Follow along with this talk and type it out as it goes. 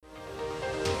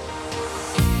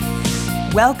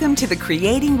Welcome to the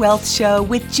Creating Wealth Show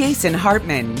with Jason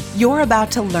Hartman. You're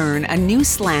about to learn a new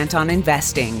slant on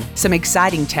investing, some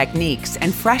exciting techniques,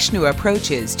 and fresh new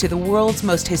approaches to the world's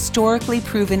most historically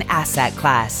proven asset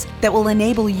class that will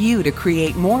enable you to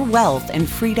create more wealth and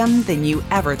freedom than you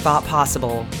ever thought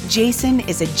possible. Jason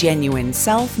is a genuine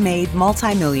self-made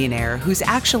multimillionaire who's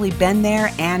actually been there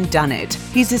and done it.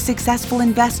 He's a successful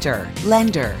investor,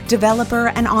 lender, developer,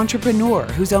 and entrepreneur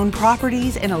who's owned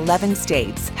properties in 11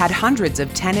 states, had hundreds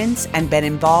of tenants, and been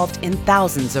involved in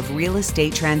thousands of real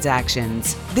estate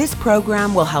transactions. This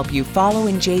program will help you follow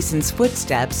in Jason's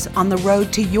footsteps on the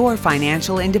road to your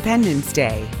financial independence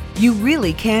day. You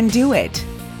really can do it.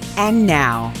 And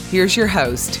now, here's your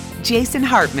host, Jason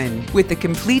Hartman, with the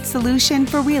complete solution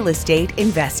for real estate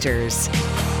investors.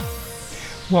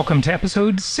 Welcome to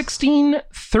episode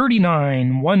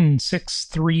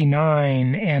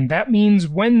 1639, and that means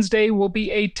Wednesday will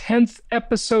be a 10th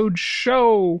episode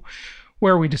show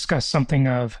where we discuss something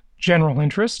of general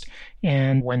interest,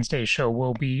 and Wednesday's show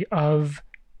will be of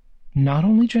not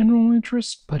only general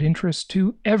interest, but interest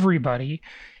to everybody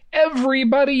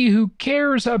who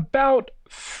cares about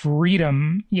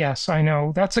freedom. Yes, I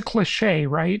know, that's a cliche,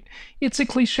 right? It's a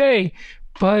cliche,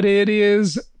 but it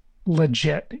is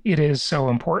legit. It is so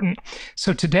important.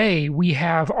 So today we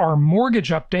have our mortgage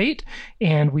update,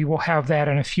 and we will have that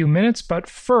in a few minutes. But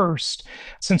first,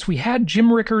 since we had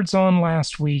Jim Rickards on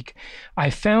last week,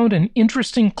 I found an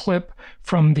interesting clip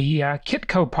from the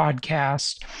Kitco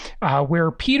podcast where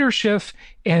Peter Schiff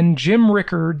and Jim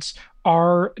Rickards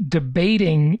are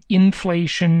debating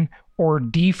inflation or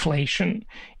deflation.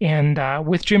 And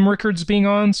with Jim Rickards being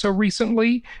on so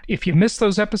recently, if you missed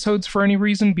those episodes for any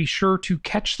reason, be sure to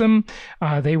catch them.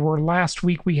 They were last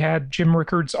week. We had Jim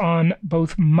Rickards on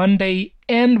both Monday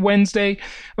and Wednesday.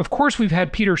 Of course, we've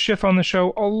had Peter Schiff on the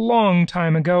show a long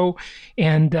time ago.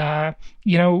 And,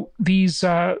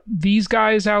 these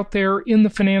guys out there in the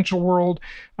financial world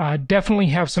definitely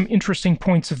have some interesting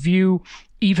points of view,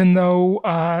 even though,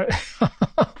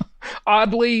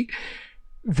 oddly,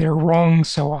 they're wrong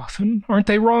so often. Aren't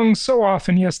they wrong so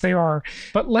often? Yes, they are.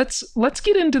 But let's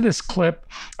get into this clip.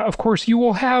 Of course, you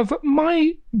will have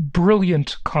my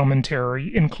brilliant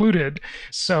commentary included.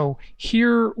 So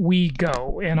here we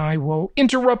go. And I will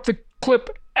interrupt the clip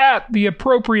at the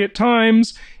appropriate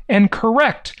times and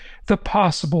correct the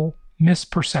possible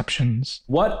misperceptions.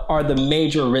 What are the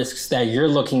major risks that you're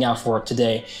looking out for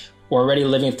today? We're already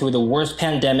living through the worst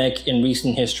pandemic in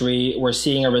recent history. We're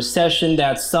seeing a recession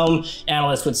that some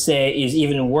analysts would say is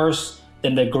even worse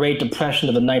than the Great Depression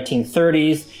of the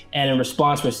 1930s. And in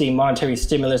response, we're seeing monetary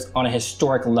stimulus on a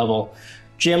historic level.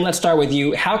 Jim, let's start with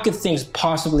you. How could things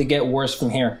possibly get worse from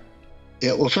here?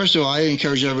 Yeah, well, first of all, I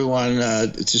encourage everyone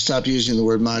to stop using the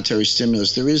word monetary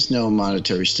stimulus. There is no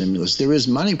monetary stimulus. There is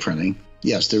money printing.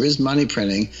 Yes, there is money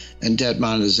printing and debt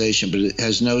monetization, but it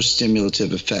has no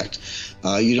stimulative effect.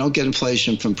 You don't get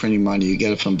inflation from printing money. You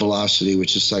get it from velocity,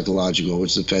 which is psychological,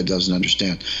 which the Fed doesn't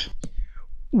understand.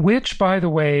 Which, by the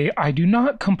way, I do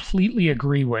not completely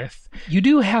agree with. You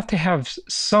do have to have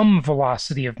some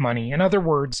velocity of money. In other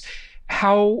words,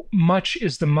 how much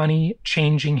is the money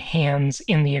changing hands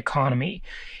in the economy?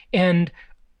 And,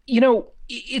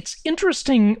 it's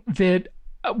interesting that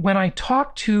when I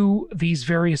talk to these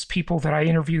various people that I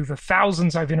interview, the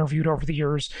thousands I've interviewed over the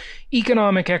years,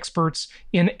 economic experts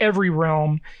in every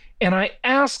realm, and I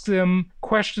ask them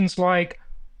questions like,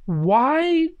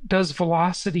 why does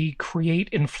velocity create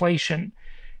inflation?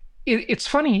 It's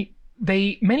funny,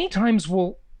 they many times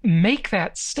will make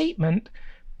that statement,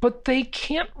 but they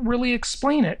can't really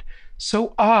explain it.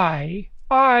 So I,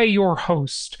 your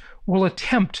host, will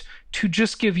attempt to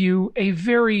just give you a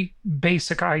very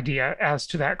basic idea as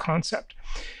to that concept.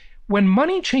 When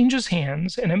money changes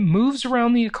hands and it moves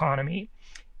around the economy,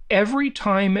 every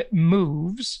time it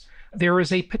moves, there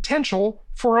is a potential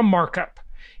for a markup.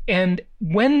 And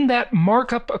when that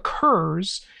markup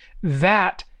occurs,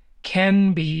 that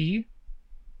can be,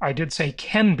 I did say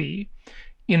can be,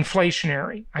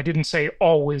 inflationary. I didn't say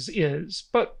always is,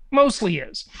 but mostly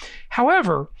is.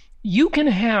 However, you can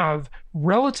have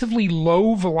relatively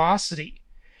low velocity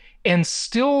and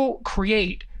still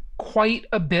create quite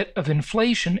a bit of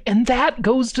inflation. And that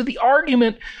goes to the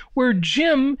argument where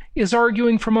Jim is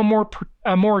arguing from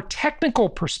a more technical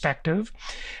perspective,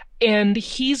 and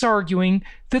he's arguing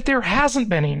that there hasn't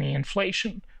been any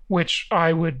inflation, which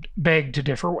I would beg to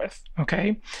differ with,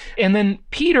 okay? And then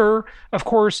Peter, of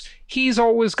course, he's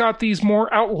always got these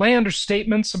more outlandish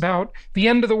statements about the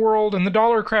end of the world and the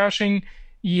dollar crashing.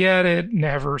 yet it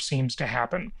never seems to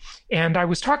happen. And I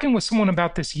was talking with someone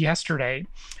about this yesterday,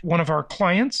 one of our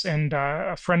clients and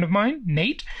a friend of mine,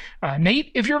 Nate.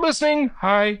 Nate, if you're listening,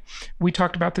 hi. We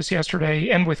talked about this yesterday,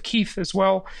 and with Keith as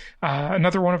well,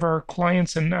 another one of our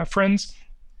clients and friends.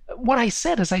 What I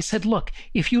said is, look,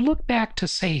 if you look back to,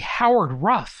 say, Howard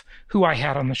Ruff, who I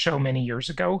had on the show many years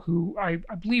ago, who I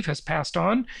believe has passed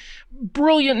on,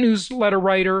 brilliant newsletter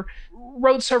writer,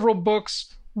 wrote several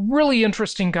books, really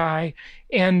interesting guy.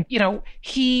 And,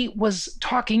 he was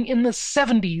talking in the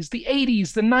 70s, the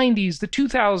 80s, the 90s, the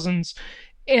 2000s,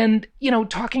 and,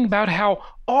 talking about how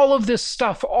all of this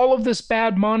stuff, all of this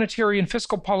bad monetary and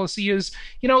fiscal policy is,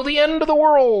 the end of the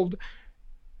world.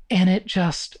 And it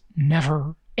just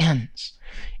never ends.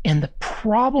 And the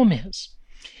problem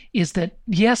is that,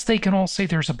 yes, they can all say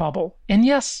there's a bubble. And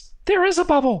yes, there is a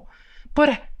bubble.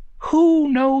 But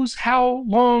who knows how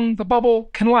long the bubble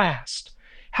can last?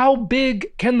 How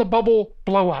big can the bubble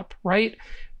blow up, right?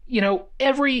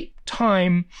 Every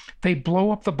time they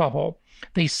blow up the bubble,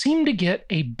 they seem to get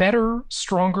a better,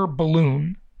 stronger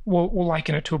balloon. We'll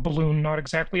liken it to a balloon, not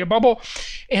exactly a bubble.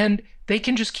 And they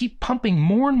can just keep pumping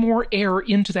more and more air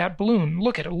into that balloon.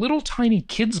 Look at a little tiny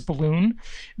kid's balloon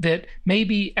that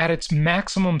maybe at its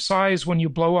maximum size when you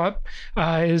blow up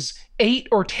is 8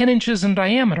 or 10 inches in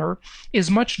diameter, is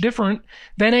much different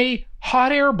than a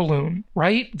hot air balloon,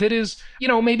 right? That is,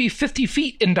 maybe 50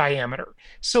 feet in diameter.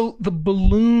 So the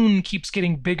balloon keeps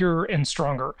getting bigger and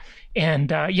stronger.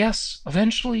 And yes,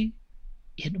 eventually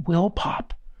it will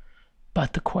pop.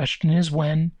 But the question is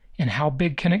when and how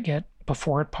big can it get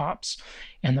before it pops?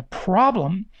 And the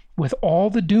problem with all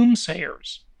the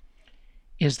doomsayers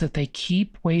is that they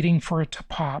keep waiting for it to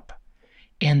pop,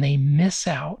 and they miss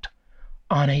out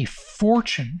on a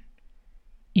fortune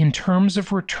in terms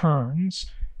of returns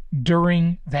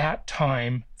during that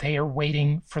time they are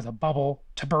waiting for the bubble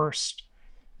to burst.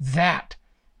 That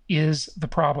is the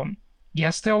problem.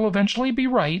 Yes, they'll eventually be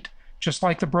right, just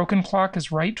like the broken clock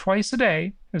is right twice a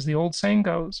day, as the old saying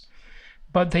goes,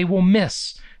 but they will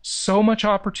miss so much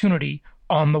opportunity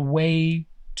on the way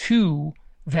to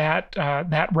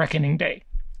that reckoning day.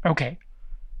 Okay,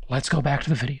 let's go back to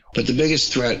the video. But the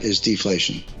biggest threat is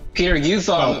deflation. Peter,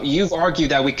 you've argued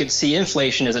that we could see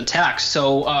inflation as a tax.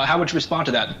 So how would you respond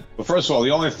to that? Well, first of all, the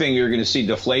only thing you're going to see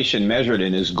deflation measured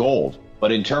in is gold.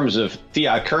 But in terms of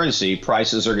fiat currency,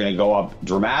 prices are going to go up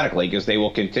dramatically because they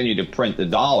will continue to print the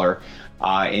dollar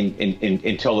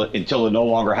until it no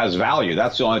longer has value.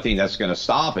 That's the only thing that's going to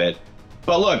stop it.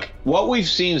 But look, what we've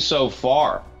seen so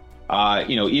far,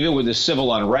 even with the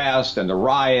civil unrest and the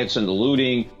riots and the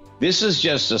looting, this is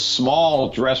just a small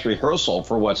dress rehearsal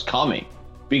for what's coming.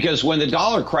 Because when the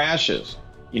dollar crashes,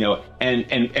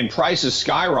 and prices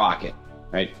skyrocket,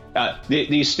 right?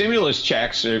 These stimulus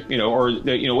checks, or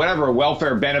whatever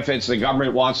welfare benefits the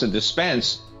government wants to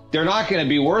dispense, they're not going to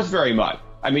be worth very much.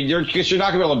 I mean, because you're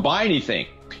not going to be able to buy anything.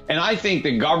 And I think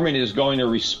the government is going to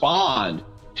respond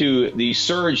to the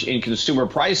surge in consumer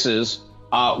prices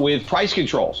with price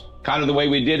controls, kind of the way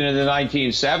we did in the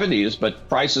 1970s, but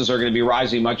prices are going to be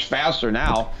rising much faster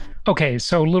now. Okay,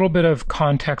 so a little bit of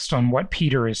context on what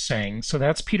Peter is saying. So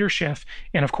that's Peter Schiff,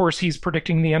 and of course he's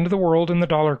predicting the end of the world and the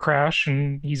dollar crash,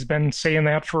 and he's been saying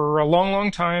that for a long,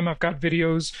 long time. I've got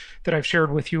videos that I've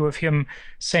shared with you of him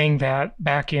saying that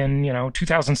back in,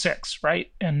 2006,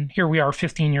 right? And here we are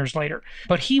 15 years later.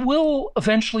 But he will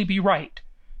eventually be right.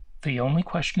 The only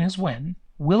question is when.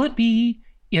 Will it be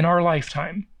in our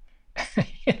lifetime?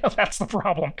 That's the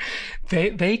problem.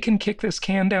 They can kick this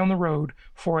can down the road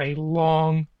for a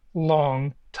long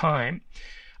time.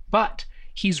 But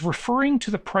he's referring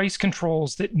to the price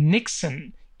controls that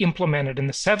Nixon implemented in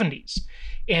the 70s.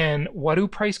 And what do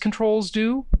price controls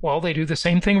do? Well, they do the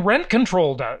same thing rent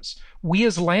control does. We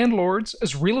as landlords,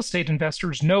 as real estate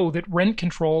investors, know that rent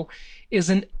control is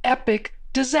an epic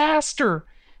disaster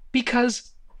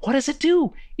because what does it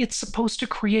do? It's supposed to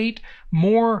create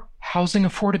more housing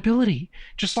affordability,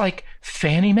 just like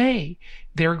Fannie Mae.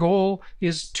 Their goal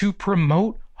is to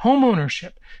promote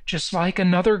homeownership, just like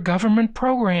another government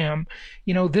program.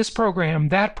 This program,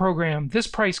 that program, this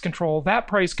price control, that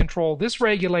price control, this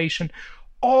regulation.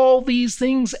 All these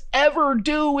things ever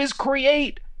do is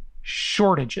create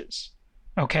shortages.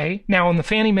 Okay? Now, in the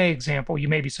Fannie Mae example, you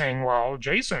may be saying, well,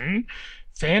 Jason,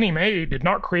 Fannie Mae did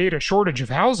not create a shortage of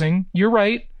housing. You're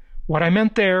right. What I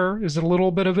meant there is a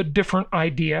little bit of a different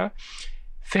idea.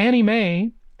 Fannie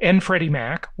Mae and Freddie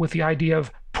Mac, with the idea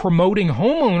of promoting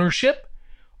homeownership,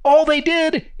 all they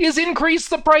did is increase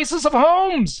the prices of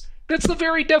homes. That's the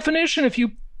very definition. If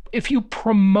you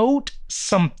promote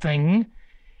something,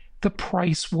 the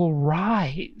price will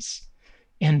rise.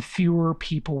 and fewer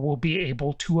people will be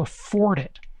able to afford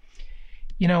it.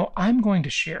 You know, I'm going to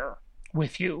share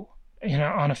with you,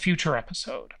 on a future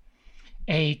episode,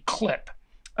 a clip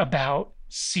about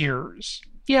Sears.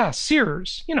 Yeah,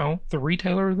 Sears, the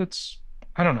retailer that's,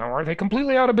 I don't know, are they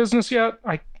completely out of business yet?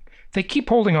 They keep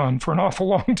holding on for an awful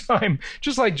long time,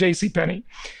 just like JCPenney.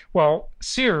 Well,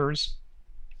 Sears,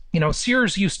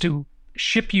 Sears used to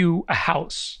ship you a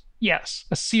house. Yes,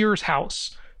 a Sears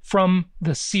house. From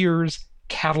the Sears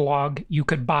catalog, you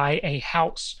could buy a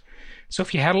house. So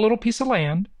if you had a little piece of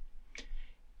land,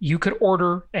 you could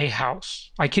order a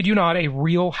house. I kid you not, a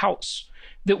real house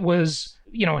that was,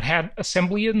 it had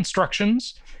assembly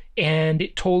instructions, and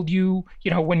it told you,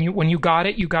 when you got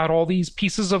it, you got all these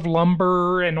pieces of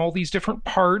lumber and all these different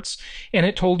parts, and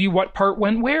it told you what part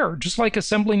went where, just like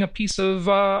assembling a piece of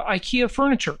IKEA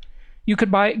furniture. You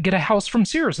could get a house from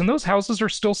Sears, and those houses are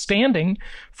still standing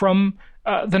from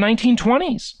the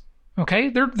 1920s. Okay,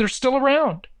 they're still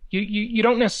around. You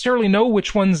don't necessarily know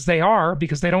which ones they are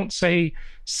because they don't say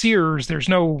Sears. There's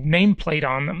no nameplate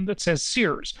on them that says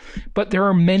Sears. But there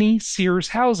are many Sears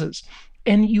houses.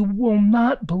 And you will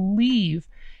not believe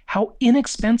how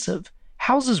inexpensive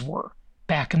houses were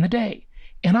back in the day.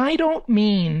 And I don't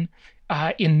mean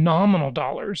in nominal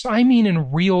dollars. I mean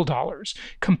in real dollars.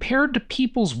 Compared to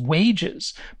people's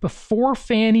wages before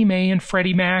Fannie Mae and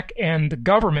Freddie Mac and the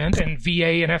government and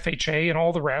VA and FHA and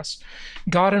all the rest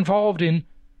got involved in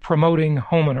promoting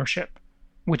homeownership,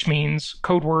 which means,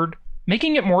 code word,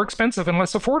 making it more expensive and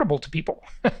less affordable to people.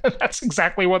 That's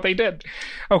exactly what they did.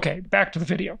 Okay, back to the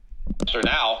video.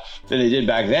 Now than they did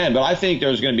back then, but I think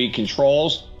there's going to be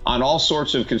controls on all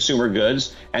sorts of consumer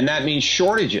goods, and that means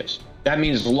shortages. That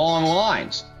means long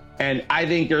lines. And I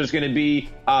think there's going to be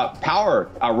power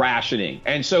rationing.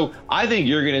 And so I think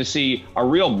you're going to see a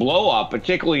real blow up,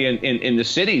 particularly in the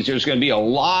cities. There's going to be a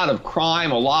lot of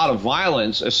crime, a lot of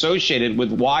violence associated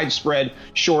with widespread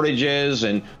shortages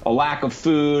and a lack of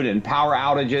food and power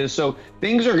outages. So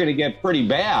things are going to get pretty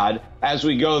bad as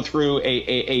we go through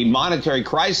a monetary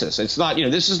crisis. It's not,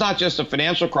 this is not just a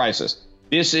financial crisis.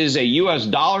 This is a U.S.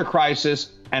 dollar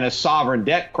crisis and a sovereign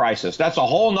debt crisis. That's a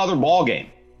whole nother ballgame.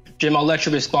 Jim, I'll let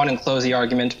you respond and close the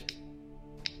argument.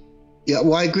 Yeah,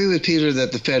 well, I agree with Peter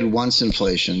that the Fed wants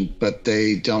inflation, but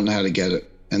they don't know how to get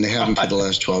it. And they haven't for the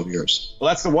last 12 years. Well,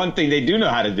 that's the one thing they do know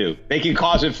how to do. They can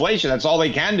cause inflation. That's all they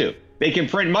can do. They can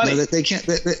print money. No, they can't.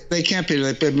 They can't,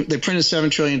 Peter. They printed $7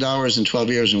 trillion in 12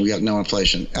 years, and we got no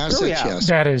inflation. Assets, yes.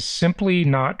 That is simply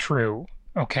not true,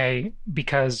 okay?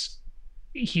 Because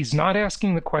he's not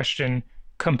asking the question,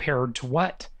 compared to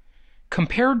what?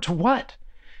 Compared to what?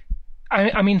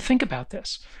 I mean, think about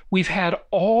this. We've had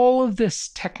all of this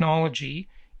technology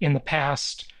in the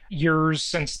past years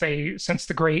since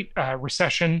the Great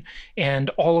Recession, and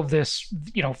all of this,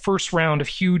 first round of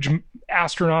huge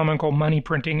astronomical money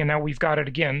printing, and now we've got it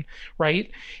again,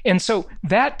 right? And so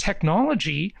that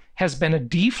technology has been a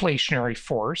deflationary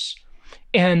force.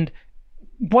 And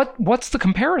what's the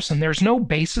comparison? There's no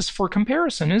basis for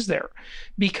comparison, is there?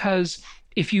 Because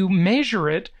if you measure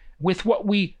it with what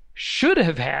we should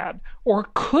have had or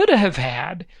could have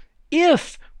had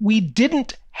if we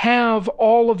didn't have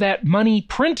all of that money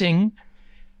printing,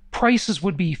 prices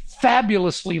would be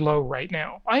fabulously low right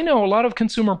now. I know a lot of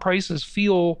consumer prices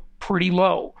feel pretty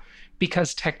low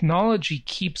because technology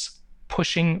keeps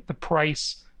pushing the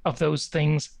price of those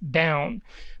things down.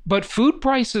 But food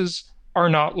prices are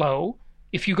not low.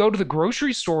 If you go to the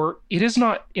grocery store, it is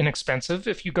not inexpensive.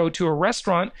 If you go to a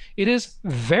restaurant, it is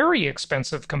very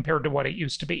expensive compared to what it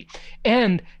used to be.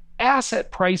 And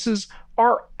asset prices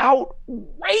are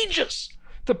outrageous.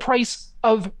 The price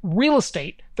of real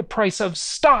estate, the price of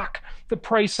stock, the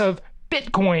price of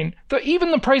Bitcoin,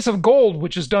 even the price of gold,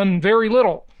 which has done very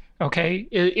little, okay,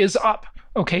 is up,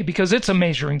 okay, because it's a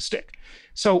measuring stick.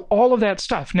 So all of that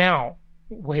stuff. Now,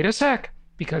 wait a sec,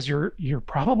 because you're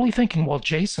probably thinking, well,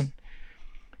 Jason,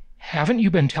 haven't you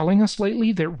been telling us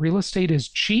lately that real estate is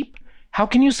cheap? How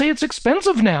can you say it's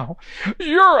expensive now?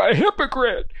 You're a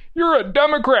hypocrite. You're a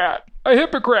Democrat. A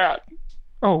hypocrite.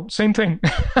 Oh, same thing.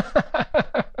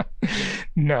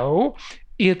 No,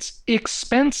 it's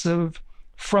expensive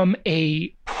from a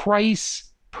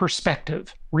price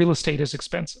perspective. Real estate is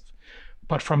expensive.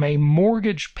 But from a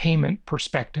mortgage payment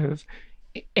perspective,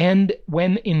 and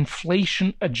when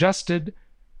inflation adjusted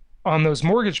on those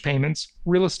mortgage payments,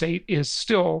 real estate is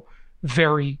still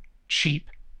very cheap.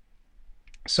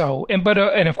 So, and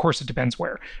of course it depends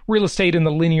where. Real estate in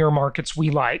the linear markets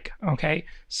we like, okay,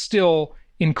 still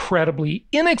incredibly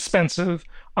inexpensive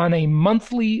on a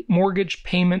monthly mortgage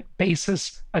payment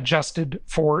basis adjusted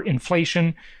for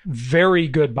inflation. Very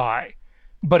good buy.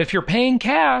 But if you're paying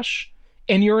cash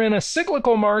and you're in a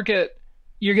cyclical market,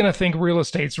 you're going to think real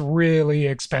estate's really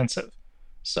expensive.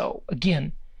 So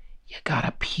again, you got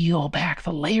to peel back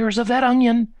the layers of that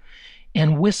onion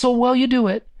and whistle while you do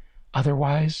it.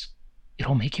 Otherwise,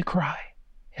 it'll make you cry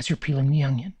as you're peeling the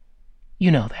onion.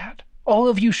 You know that. All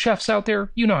of you chefs out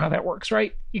there, you know how that works,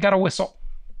 right? You got to whistle.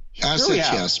 Assets,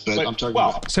 yes, but I'm talking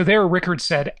about... So there, Rickards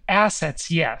said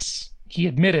assets, yes. He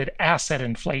admitted asset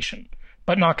inflation,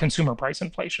 but not consumer price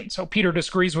inflation. So Peter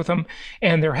disagrees with him,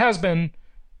 and there has been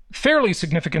fairly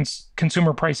significant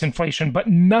consumer price inflation, but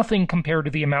nothing compared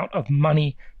to the amount of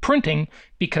money printing,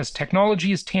 because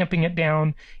technology is tamping it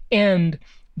down and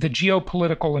the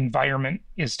geopolitical environment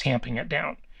is tamping it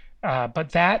down.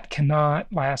 But that cannot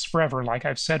last forever. Like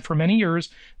I've said for many years,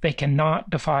 they cannot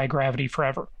defy gravity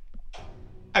forever.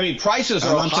 I mean, prices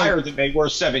are higher than they were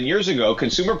 7 years ago,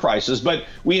 consumer prices, but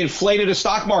we inflated a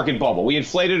stock market bubble. We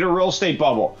inflated a real estate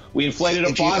bubble. We inflated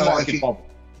a bond market bubble.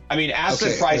 I mean,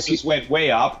 asset prices went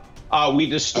way up. We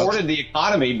distorted the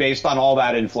economy based on all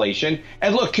that inflation.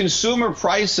 And look, consumer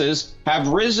prices have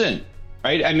risen,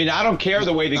 right? I mean, I don't care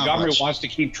the way the government wants to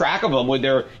keep track of them with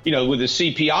their, with the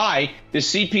CPI. The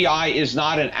CPI is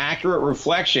not an accurate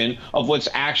reflection of what's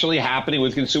actually happening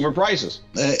with consumer prices.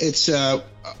 It's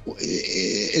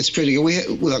pretty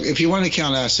good. Look, if you want to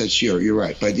count assets, you're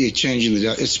right, but you're changing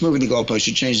it's moving the goalpost.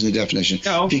 You're changing the definition.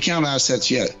 No. If you count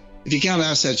assets,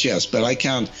 yes, but I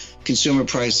count consumer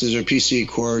prices or PCE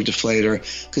core deflator,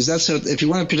 because that's if you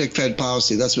want to predict Fed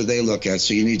policy, that's what they look at.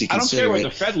 So you need to consider. I don't care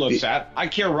what the Fed looks at. I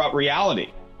care about reality.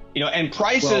 And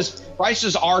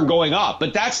prices are going up,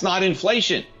 but that's not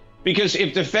inflation. Because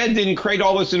if the Fed didn't create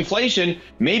all this inflation,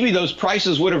 maybe those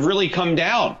prices would have really come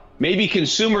down. Maybe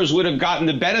consumers would have gotten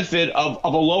the benefit of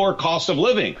a lower cost of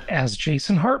living. As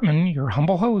Jason Hartman, your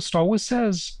humble host, always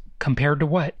says, compared to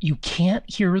what? You can't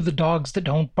hear the dogs that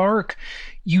don't bark.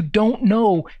 You don't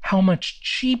know how much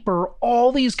cheaper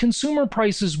all these consumer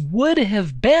prices would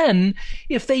have been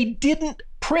if they didn't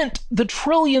print the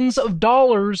trillions of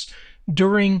dollars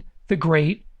during the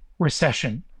Great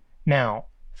Recession. Now,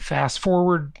 fast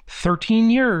forward 13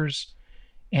 years,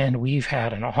 and we've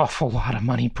had an awful lot of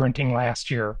money printing last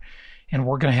year, and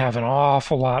we're going to have an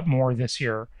awful lot more this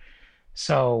year.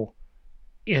 So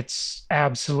it's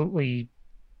absolutely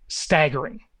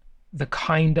staggering the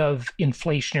kind of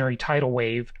inflationary tidal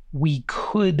wave we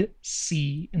could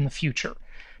see in the future.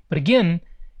 But again,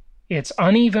 it's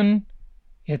uneven,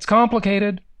 it's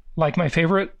complicated, like my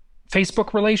favorite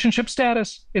Facebook relationship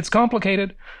status. It's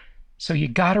complicated. So you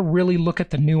got to really look at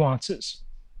the nuances.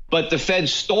 But the Fed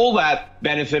stole that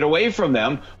benefit away from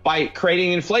them by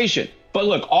creating inflation. But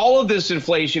look, all of this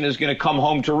inflation is going to come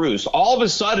home to roost. All of a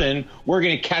sudden, we're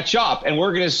going to catch up and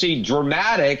we're going to see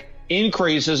dramatic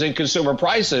increases in consumer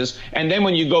prices. And then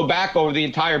when you go back over the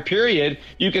entire period,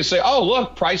 you can say, oh,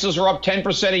 look, prices are up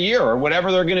 10% a year or whatever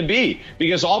they're going to be,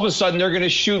 because all of a sudden they're going to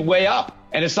shoot way up.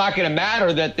 And it's not going to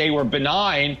matter that they were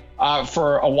benign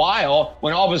for a while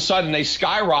when all of a sudden they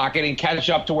skyrocket and catch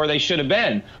up to where they should have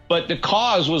been. But the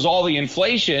cause was all the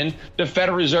inflation the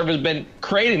Federal Reserve has been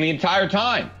creating the entire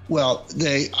time. Well,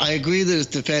 I agree that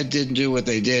if the Fed didn't do what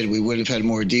they did, we would have had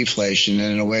more deflation.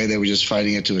 And in a way, they were just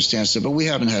fighting it to a standstill. But we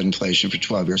haven't had inflation for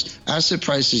 12 years. Asset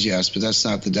prices, yes, but that's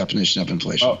not the definition of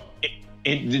inflation. Oh,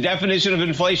 the definition of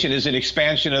inflation is an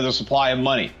expansion of the supply of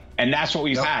money. And that's what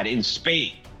we've had in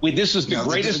spades. This is the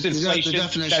greatest inflation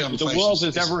that the world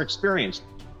has ever experienced.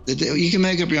 You can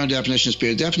make up your own definitions,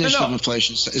 Peter. The definition of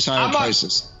inflation is higher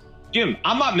prices. Jim,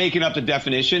 I'm not making up the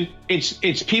definition.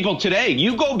 It's people today.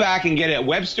 You go back and get a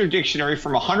Webster dictionary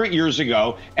from 100 years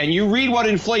ago, and you read what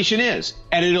inflation is,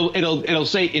 and it'll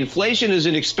say inflation is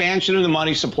an expansion of the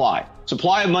money supply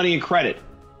of money and credit.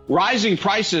 Rising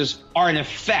prices are an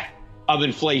effect of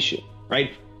inflation,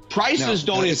 right? Prices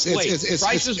don't inflate.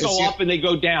 Prices go up and they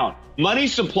go down. Money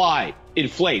supply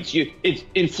inflates.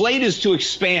 Inflate is to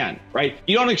expand, right?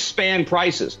 You don't expand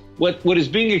prices. What is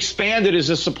being expanded is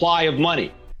a supply of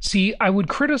money. See, I would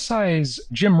criticize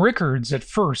Jim Rickards at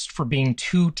first for being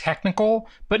too technical,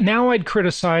 but now I'd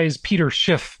criticize Peter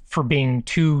Schiff for being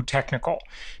too technical.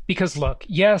 Because look,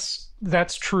 yes,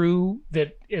 that's true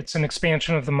that it's an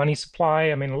expansion of the money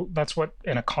supply. I mean, that's what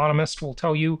an economist will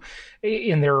tell you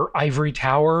in their ivory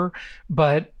tower,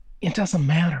 but it doesn't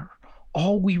matter.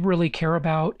 All we really care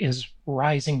about is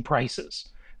rising prices.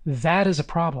 That is a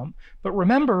problem. But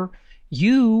remember,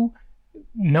 you,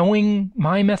 knowing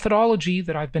my methodology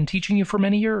that I've been teaching you for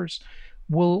many years,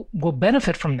 will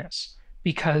benefit from this,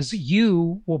 because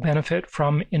you will benefit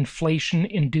from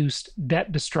inflation-induced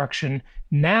debt destruction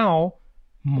now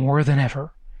more than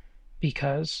ever,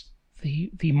 because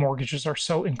the mortgages are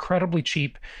so incredibly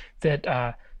cheap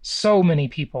that so many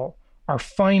people are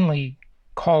finally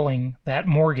calling that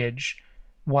mortgage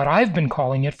what I've been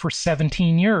calling it for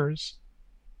 17 years,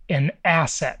 an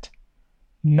asset,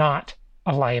 not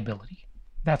a liability.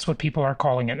 That's what people are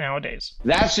calling it nowadays.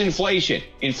 That's inflation.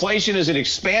 Inflation is an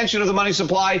expansion of the money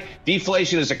supply.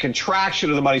 Deflation is a contraction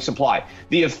of the money supply.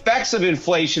 The effects of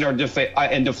inflation and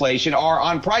deflation are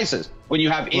on prices. When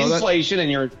you have inflation and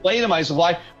you're inflating the money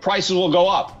supply, prices will go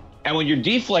up. And when you're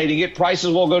deflating it,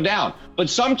 prices will go down. But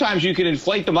sometimes you can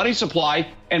inflate the money supply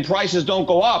and prices don't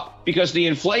go up because the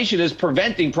inflation is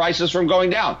preventing prices from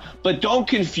going down. But don't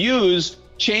confuse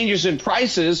changes in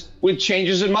prices with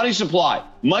changes in money supply.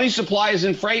 Money supply is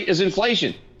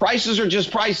inflation. Prices are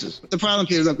just prices. The problem,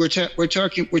 Peter, look,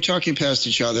 we're talking past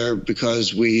each other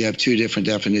because we have two different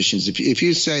definitions. If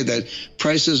you say that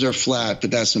prices are flat,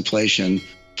 but that's inflation,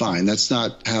 fine. That's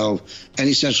not how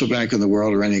any central bank in the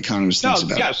world or any economist thinks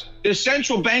about it. Yes, the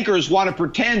central bankers want to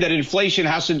pretend that inflation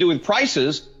has to do with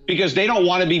prices because they don't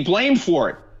want to be blamed for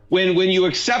it. When you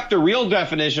accept the real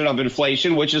definition of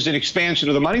inflation, which is an expansion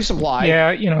of the money supply.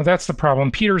 Yeah, that's the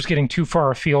problem. Peter's getting too far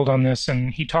afield on this,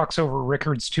 and he talks over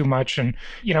Rickards too much. And,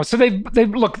 so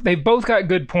they've both got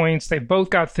good points. They've both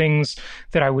got things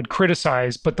that I would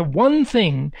criticize. But the one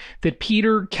thing that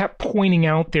Peter kept pointing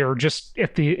out there just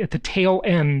at the tail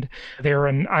end there,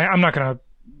 and I'm not going to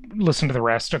listen to the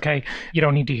rest, okay? You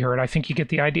don't need to hear it. I think you get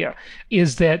the idea,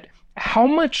 is that how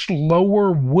much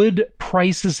lower would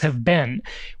prices have been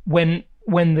when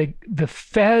the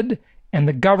Fed and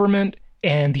the government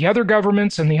and the other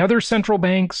governments and the other central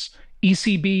banks,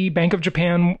 ECB, Bank of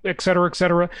Japan, et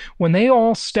cetera, when they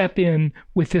all step in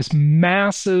with this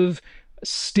massive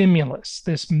stimulus,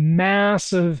 this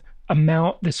massive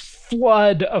amount, this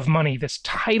flood of money, this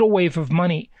tidal wave of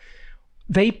money,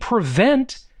 they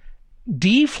prevent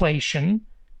deflation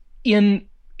in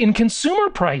consumer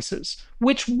prices,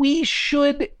 which we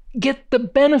should get the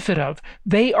benefit of.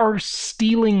 They are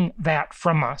stealing that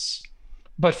from us.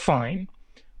 But fine,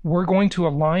 we're going to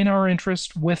align our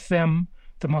interest with them,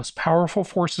 the most powerful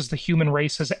forces the human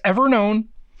race has ever known,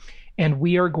 and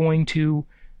we are going to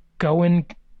go and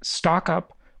stock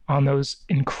up on those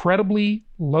incredibly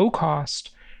low-cost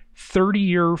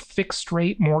 30-year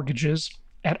fixed-rate mortgages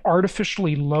at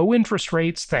artificially low interest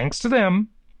rates, thanks to them.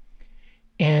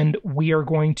 And we are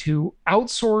going to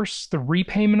outsource the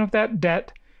repayment of that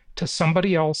debt to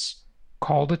somebody else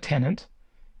called a tenant.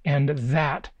 And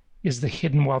that is the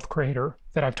hidden wealth creator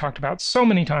that I've talked about so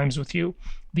many times with you.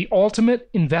 The ultimate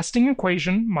investing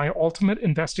equation, my ultimate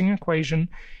investing equation,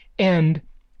 and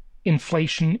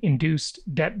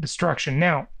inflation-induced debt destruction.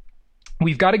 Now,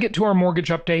 we've got to get to our mortgage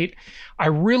update. I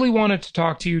really wanted to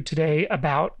talk to you today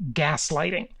about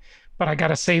gaslighting, but I got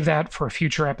to save that for a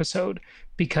future episode,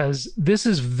 because this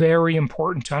is very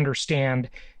important to understand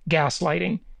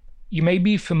gaslighting. You may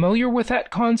be familiar with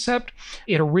that concept.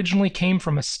 It originally came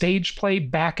from a stage play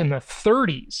back in the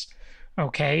 30s,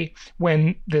 okay,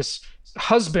 when this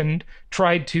husband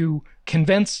tried to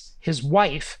convince his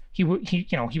wife, he was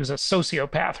a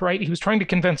sociopath, right? He was trying to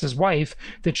convince his wife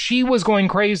that she was going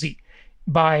crazy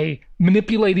by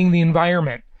manipulating the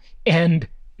environment, and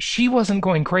she wasn't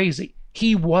going crazy.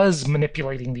 He was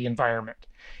manipulating the environment.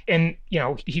 And,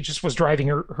 he just was driving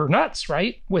her nuts,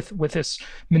 right? With this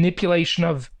manipulation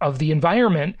of the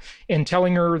environment and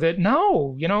telling her that,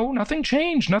 no, nothing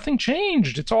changed.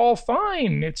 It's all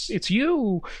fine. It's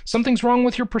you. Something's wrong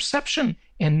with your perception.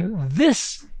 And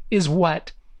this is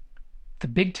what the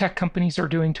big tech companies are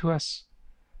doing to us.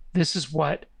 This is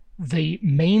what the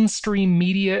mainstream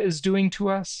media is doing to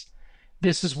us.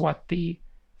 This is what the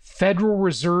Federal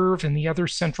Reserve and the other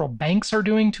central banks are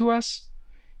doing to us.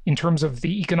 In terms of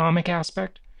the economic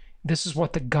aspect, this is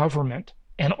what the government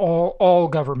and all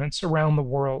governments around the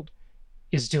world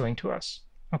is doing to us.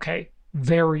 Okay?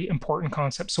 Very important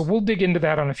concept. So we'll dig into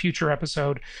that on a future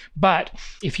episode. But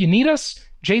if you need us,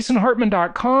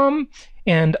 jasonhartman.com,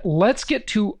 and let's get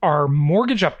to our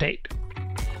mortgage update.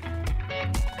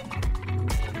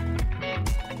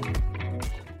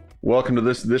 Welcome to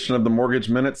this edition of the Mortgage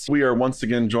Minutes. We are once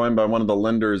again joined by one of the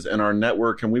lenders in our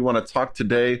network, and we want to talk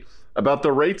today about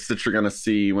the rates that you're going to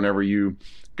see whenever you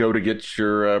go to get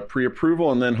your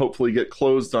pre-approval and then hopefully get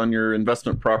closed on your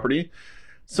investment property.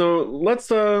 So let's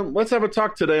have a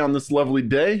talk today on this lovely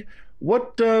day.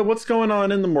 What's going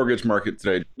on in the mortgage market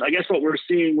today? I guess what we're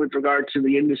seeing with regard to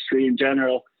the industry in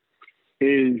general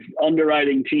is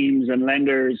underwriting teams and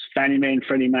lenders, Fannie Mae and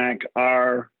Freddie Mac,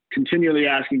 are continually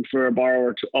asking for a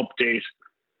borrower to update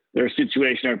their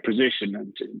situation or position,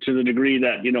 and to the degree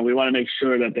that, we want to make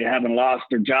sure that they haven't lost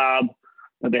their job,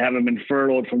 that they haven't been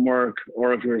furloughed from work,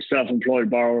 or if you're a self-employed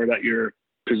borrower, that your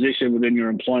position within your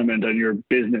employment and your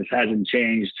business hasn't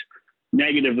changed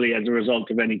negatively as a result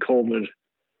of any COVID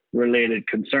related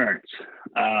concerns.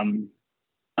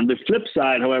 On the flip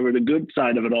side, however, the good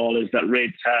side of it all is that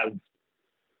rates have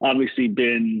obviously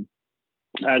been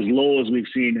as low as we've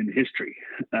seen in history,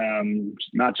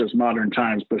 not just modern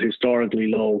times, but historically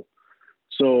low.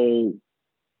 So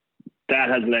that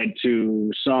has led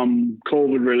to some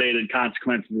COVID-related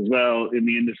consequences as well in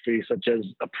the industry, such as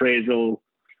appraisal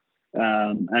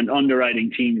and underwriting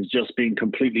teams just being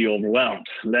completely overwhelmed.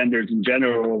 Lenders in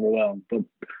general are overwhelmed. But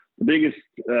the biggest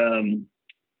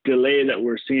delay that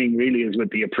we're seeing really is with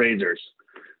the appraisers.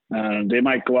 They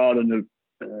might go out and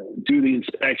do the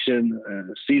inspection,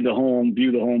 see the home,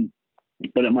 view the home,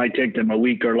 but it might take them a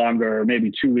week or longer, or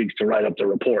maybe 2 weeks to write up the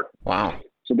report. Wow.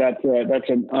 So that's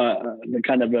the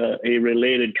kind of a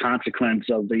related consequence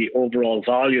of the overall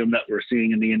volume that we're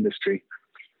seeing in the industry,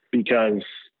 because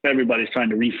everybody's trying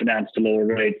to refinance to lower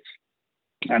rates.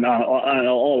 And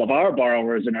all of our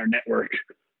borrowers in our network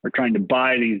are trying to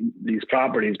buy these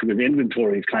properties because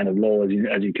inventory is kind of low, as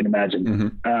you can imagine.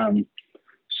 Mm-hmm.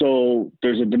 So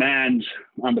there's a demand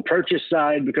on the purchase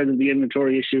side because of the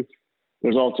inventory issue.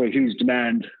 There's also a huge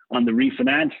demand on the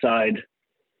refinance side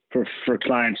for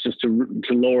clients just to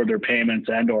lower their payments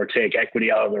and or take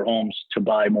equity out of their homes to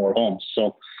buy more homes.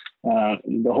 So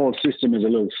the whole system is a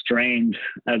little strained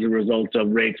as a result of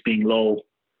rates being low,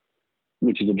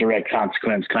 which is a direct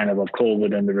consequence kind of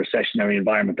COVID and the recessionary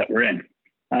environment that we're in.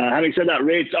 Having said that,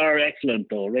 rates are excellent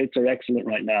though. Rates are excellent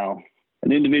right now.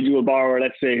 An individual borrower,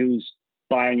 let's say, who's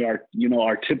buying our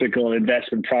typical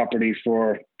investment property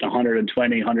for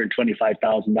 $120,000,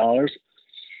 $125,000,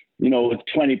 with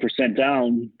 20%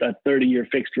 down, that 30-year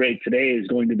fixed rate today is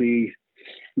going to be,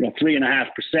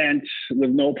 3.5% with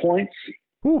no points.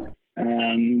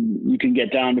 You can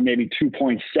get down to maybe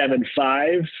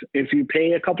 2.75 if you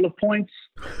pay a couple of points.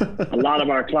 A lot of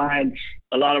our clients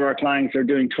are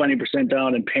doing 20%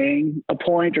 down and paying a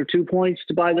point or 2 points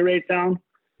to buy the rate down.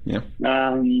 Yeah.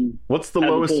 What's the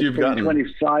lowest you've gotten?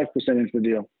 25% into the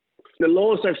deal. The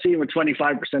lowest I've seen with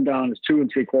 25% down is 2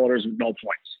 3/4 with no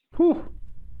points.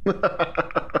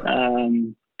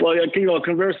 But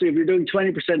conversely, if you're doing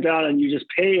 20% down and you just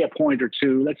pay a point or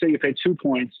two, let's say you pay 2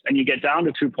 points and you get down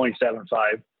to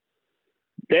 2.75,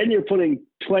 then you're putting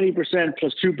 20%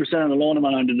 plus 2% of the loan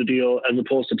amount into the deal, as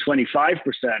opposed to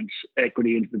 25%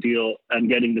 equity into the deal and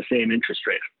getting the same interest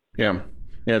rate. Yeah.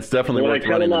 Yeah, it's definitely worth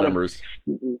running the numbers.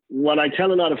 What I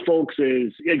tell a lot of folks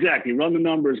is, exactly, run the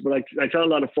numbers, but I tell a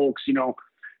lot of folks,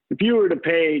 if you were to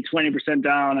pay 20%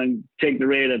 down and take the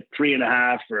rate at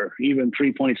 3.5 or even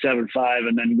 3.75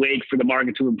 and then wait for the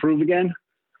market to improve again,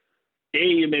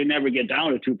 you may never get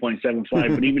down to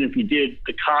 2.75, but even if you did,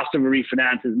 the cost of a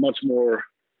refinance is much more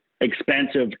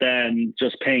expensive than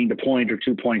just paying the point or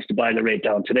 2 points to buy the rate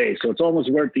down today. So it's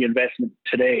almost worth the investment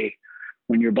today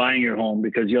when you're buying your home,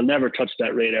 because you'll never touch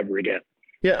that rate ever again.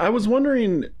 Yeah, I was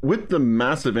wondering, with the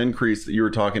massive increase that you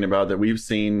were talking about that we've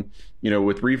seen,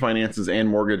 with refinances and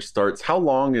mortgage starts, how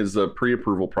long is the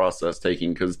pre-approval process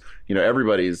taking? Because,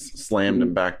 everybody's slammed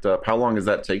and backed up. How long is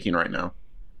that taking right now?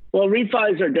 Well,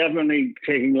 refis are definitely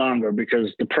taking longer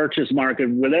because the purchase market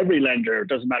with every lender, it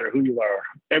doesn't matter who you are,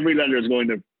 every lender is going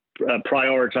to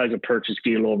prioritize a purchase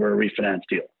deal over a refinance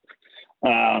deal.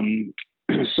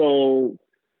 So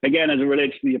again, as it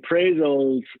relates to the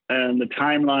appraisals and the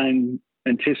timeline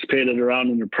anticipated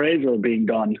around an appraisal being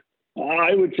done,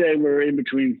 I would say we're in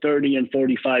between 30 and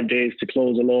 45 days to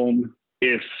close a loan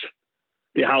if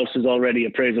the house is already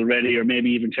appraisal ready or maybe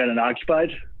even tenant occupied.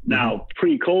 Mm-hmm. Now,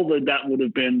 pre-COVID, that would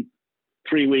have been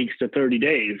 3 weeks to 30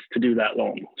 days to do that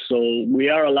loan. So we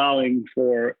are allowing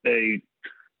for a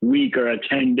week or a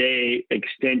 10-day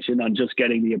extension on just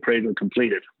getting the appraisal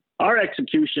completed. Our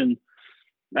execution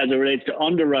as it relates to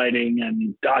underwriting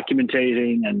and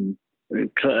documenting and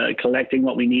collecting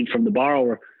what we need from the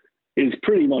borrower is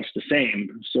pretty much the same.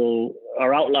 So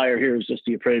our outlier here is just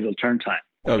the appraisal turn time.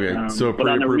 Okay, so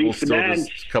pre-approval still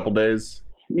just a couple days?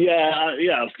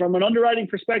 Yeah. From an underwriting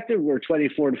perspective, we're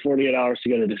 24 to 48 hours to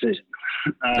get a decision.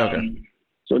 Okay.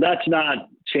 So that's not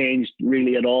changed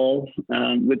really at all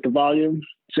with the volume,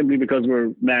 simply because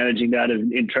we're managing that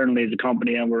internally as a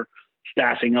company and we're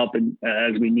staffing up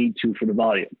as we need to for the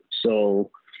volume.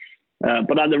 So,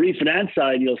 but on the refinance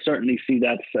side, you'll certainly see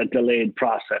that's a delayed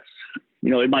process.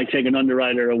 It might take an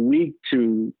underwriter a week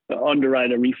to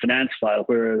underwrite a refinance file,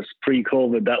 whereas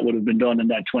pre-COVID, that would have been done in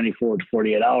that 24 to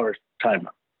 48 hours time,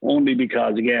 only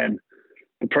because, again,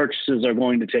 the purchases are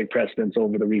going to take precedence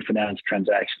over the refinance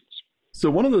transactions. So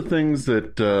one of the things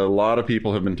that a lot of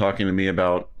people have been talking to me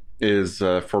about is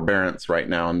forbearance right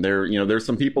now. And there's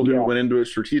some people who went into it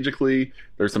strategically.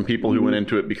 There's some people who went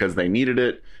into it because they needed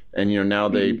it. And, now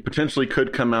they potentially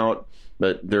could come out,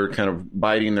 but they're kind of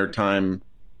biding their time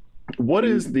What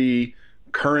is the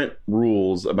current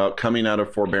rules about coming out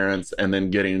of forbearance and then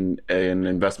getting an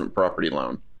investment property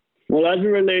loan? Well, as it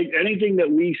relates, anything that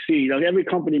we see, like every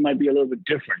company might be a little bit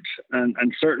different. And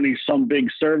certainly some big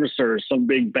servicers, some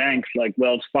big banks like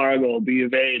Wells Fargo, B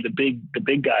of A, the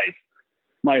big guys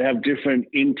might have different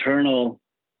internal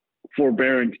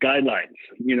forbearance guidelines,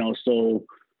 so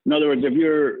in other words, if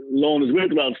your loan is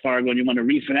with Wells Fargo and you want to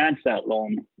refinance that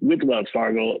loan with Wells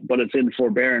Fargo, but it's in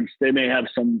forbearance, they may have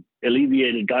some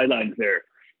alleviated guidelines there.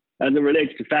 As it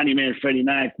relates to Fannie Mae and Freddie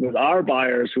Mac, with our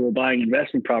buyers who are buying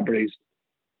investment properties,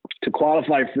 to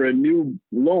qualify for a new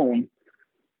loan,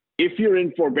 if you're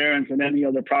in forbearance on any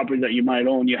other property that you might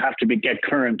own, you have to get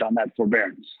current on that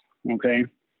forbearance. Okay.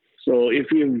 So if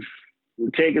you've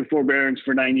taken forbearance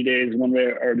for 90 days, one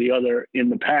way or the other in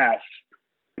the past,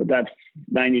 but that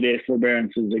 90-day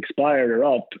forbearance is expired or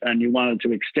up and you wanted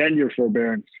to extend your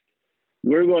forbearance,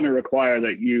 we're going to require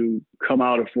that you come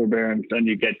out of forbearance and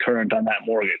you get current on that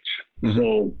mortgage. Mm-hmm.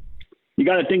 So you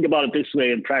got to think about it this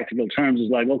way in practical terms. Is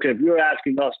like, okay, if you're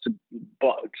asking us to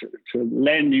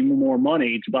lend you more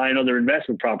money to buy another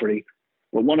investment property,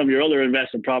 but one of your other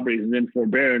investment properties is in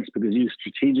forbearance because you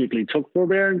strategically took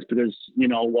forbearance because,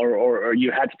 or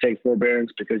you had to take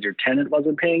forbearance because your tenant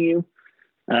wasn't paying you,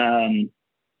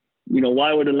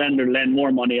 why would a lender lend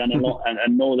more money on a loan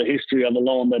and know the history of a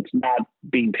loan that's not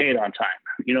being paid on time?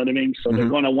 You know what I mean? So they're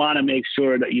going to want to make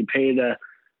sure that you pay the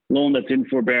loan that's in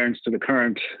forbearance to the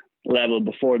current level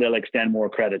before they'll extend more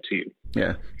credit to you.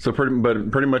 Yeah. So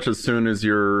pretty much as soon as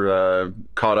you're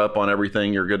caught up on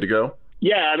everything, you're good to go?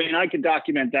 Yeah. I mean, I can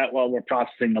document that while we're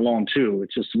processing the loan too.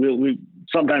 It's just we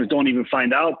sometimes don't even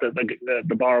find out that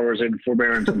the borrower's in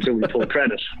forbearance until we pull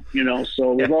credit,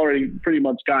 so we've already pretty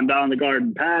much gone down the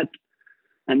garden path.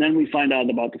 And then we find out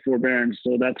about the forbearance.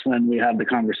 So that's when we have the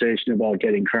conversation about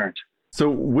getting current. So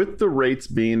with the rates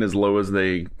being as low as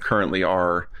they currently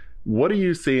are, what are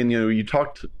you seeing? You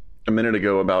talked a minute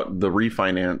ago about the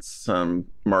refinance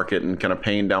market and kind of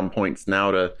paying down points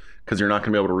now because you're not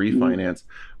going to be able to refinance.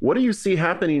 What do you see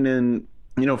happening in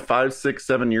 5, 6,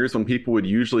 7 years when people would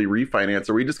usually refinance?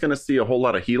 Are we just going to see a whole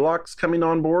lot of HELOCs coming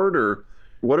on board, or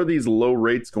what are these low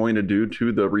rates going to do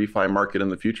to the refi market in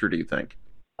the future, do you think?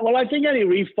 Well, I think any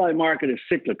refi market is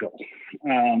cyclical.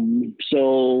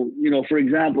 For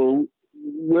example,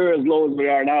 we're as low as we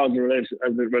are now as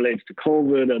it relates to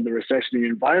COVID and the recessionary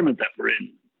environment that we're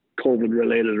in,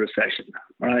 COVID-related recession,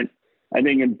 right? I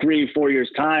think in 3-4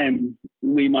 years' time,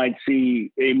 we might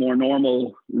see a more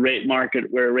normal rate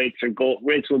market where rates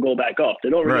will go back up.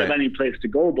 They don't really have any place to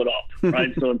go but up,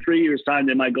 right? So in 3 years' time,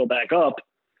 they might go back up,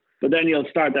 but then you'll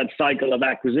start that cycle of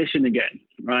acquisition again,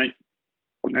 right?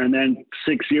 And then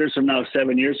 6 years from now,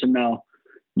 7 years from now,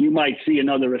 you might see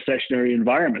another recessionary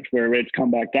environment where rates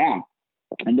come back down.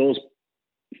 And those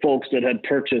folks that had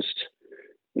purchased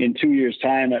in 2 years'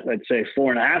 time at, let's say,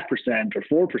 4.5%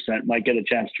 or 4% might get a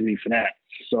chance to refinance.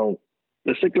 So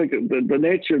the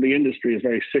nature of the industry is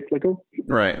very cyclical.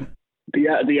 Right.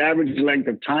 The average length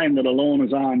of time that a loan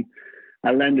is on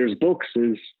a lender's books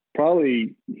is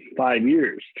probably 5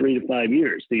 years, 3 to 5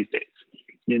 years these days.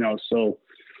 So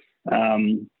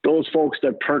those folks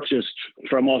that purchased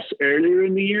from us earlier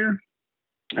in the year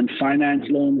and finance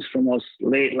loans from us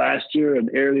late last year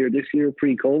and earlier this year,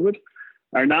 pre-COVID,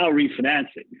 are now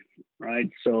refinancing, right?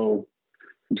 So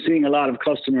I'm seeing a lot of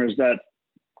customers that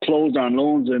closed on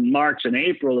loans in March and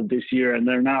April of this year, and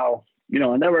they're now,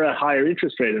 and they were at a higher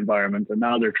interest rate environment, and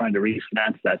now they're trying to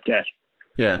refinance that debt.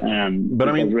 Yeah,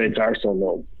 but because rates are so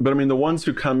low. But the ones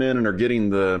who come in and are getting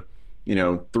the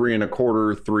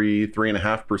 3.25%,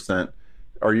 3.5%,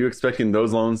 are you expecting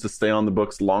those loans to stay on the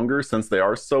books longer since they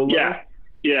are so low?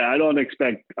 Yeah. I don't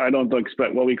expect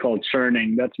what we call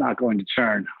churning. That's not going to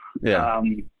churn. Yeah.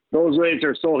 Those rates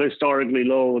are so historically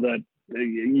low that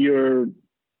you're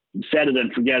set it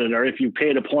and forget it. Or if you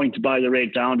paid a point to buy the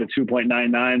rate down to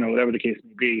 2.99 or whatever the case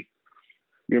may be,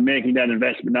 you're making that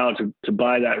investment now to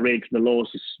buy that rate to the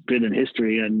lowest bid in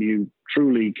history, and you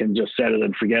truly can just set it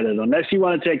and forget it. Unless you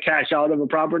want to take cash out of a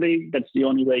property, that's the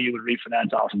only way you would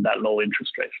refinance off of that low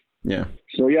interest rate. Yeah.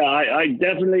 So yeah, I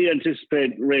definitely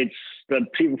anticipate rates that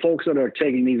folks that are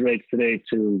taking these rates today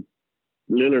to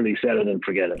literally set it and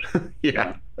forget it.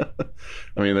 Yeah.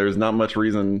 There's not much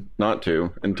reason not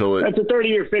to until That's a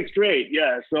 30-year fixed rate.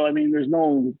 Yeah. So, there's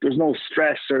no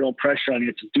stress or no pressure on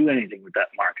you to do anything with that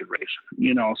market rate,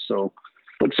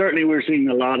 but certainly we're seeing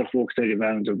a lot of folks take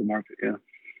advantage of the market. Yeah.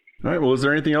 All right. Well, is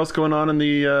there anything else going on in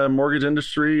the mortgage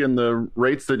industry and the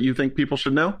rates that you think people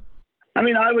should know? I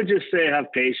mean, I would just say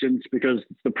have patience, because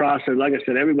the process, like I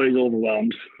said, everybody's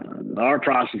overwhelmed. Our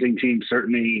processing team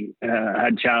certainly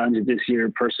had challenges this year,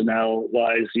 personnel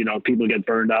wise. People get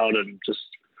burned out, and just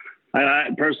I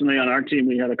personally on our team,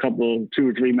 we had two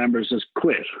or three members just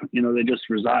quit. They just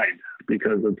resigned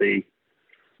because of the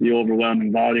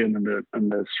overwhelming volume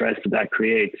and the stress that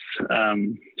creates.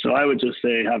 So I would just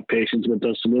say have patience with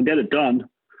us, and we'll get it done.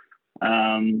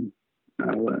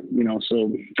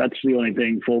 So that's the only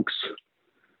thing folks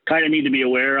kind of need to be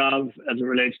aware of as it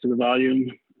relates to the volume.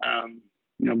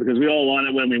 Because we all want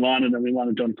it when we want it, and we want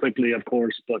it done quickly, of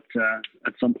course. But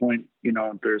at some point,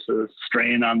 there's a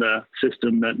strain on the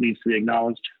system that needs to be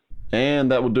acknowledged.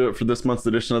 And that will do it for this month's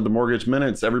edition of the Mortgage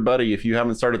Minutes. Everybody, if you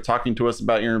haven't started talking to us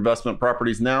about your investment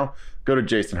properties now, go to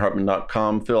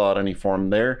jasonhartman.com, fill out any form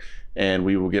there, and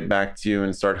we will get back to you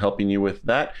and start helping you with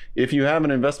that. If you have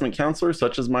an investment counselor,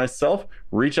 such as myself,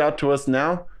 reach out to us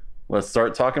now. Let's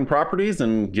start talking properties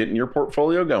and getting your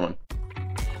portfolio going.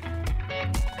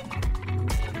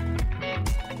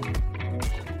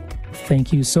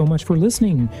 Thank you so much for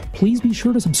listening. Please be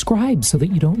sure to subscribe so that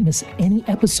you don't miss any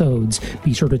episodes.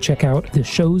 Be sure to check out the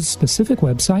show's specific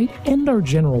website and our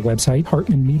general website,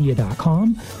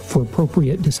 hartmanmedia.com, for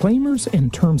appropriate disclaimers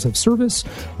and terms of service.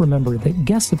 Remember that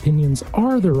guest opinions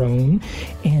are their own,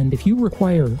 and if you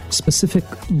require specific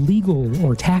legal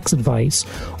or tax advice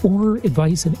or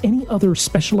advice in any other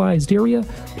specialized area,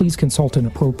 please consult an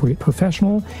appropriate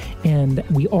professional. And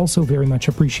we also very much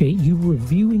appreciate you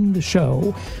reviewing the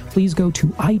show. Please go to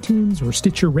iTunes or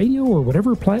Stitcher Radio or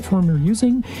whatever platform you're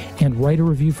using and write a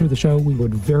review for the show. We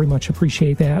would very much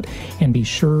appreciate that. And be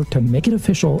sure to make it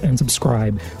official and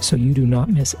subscribe so you do not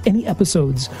miss any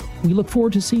episodes. We look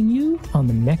forward to seeing you on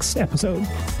the next episode.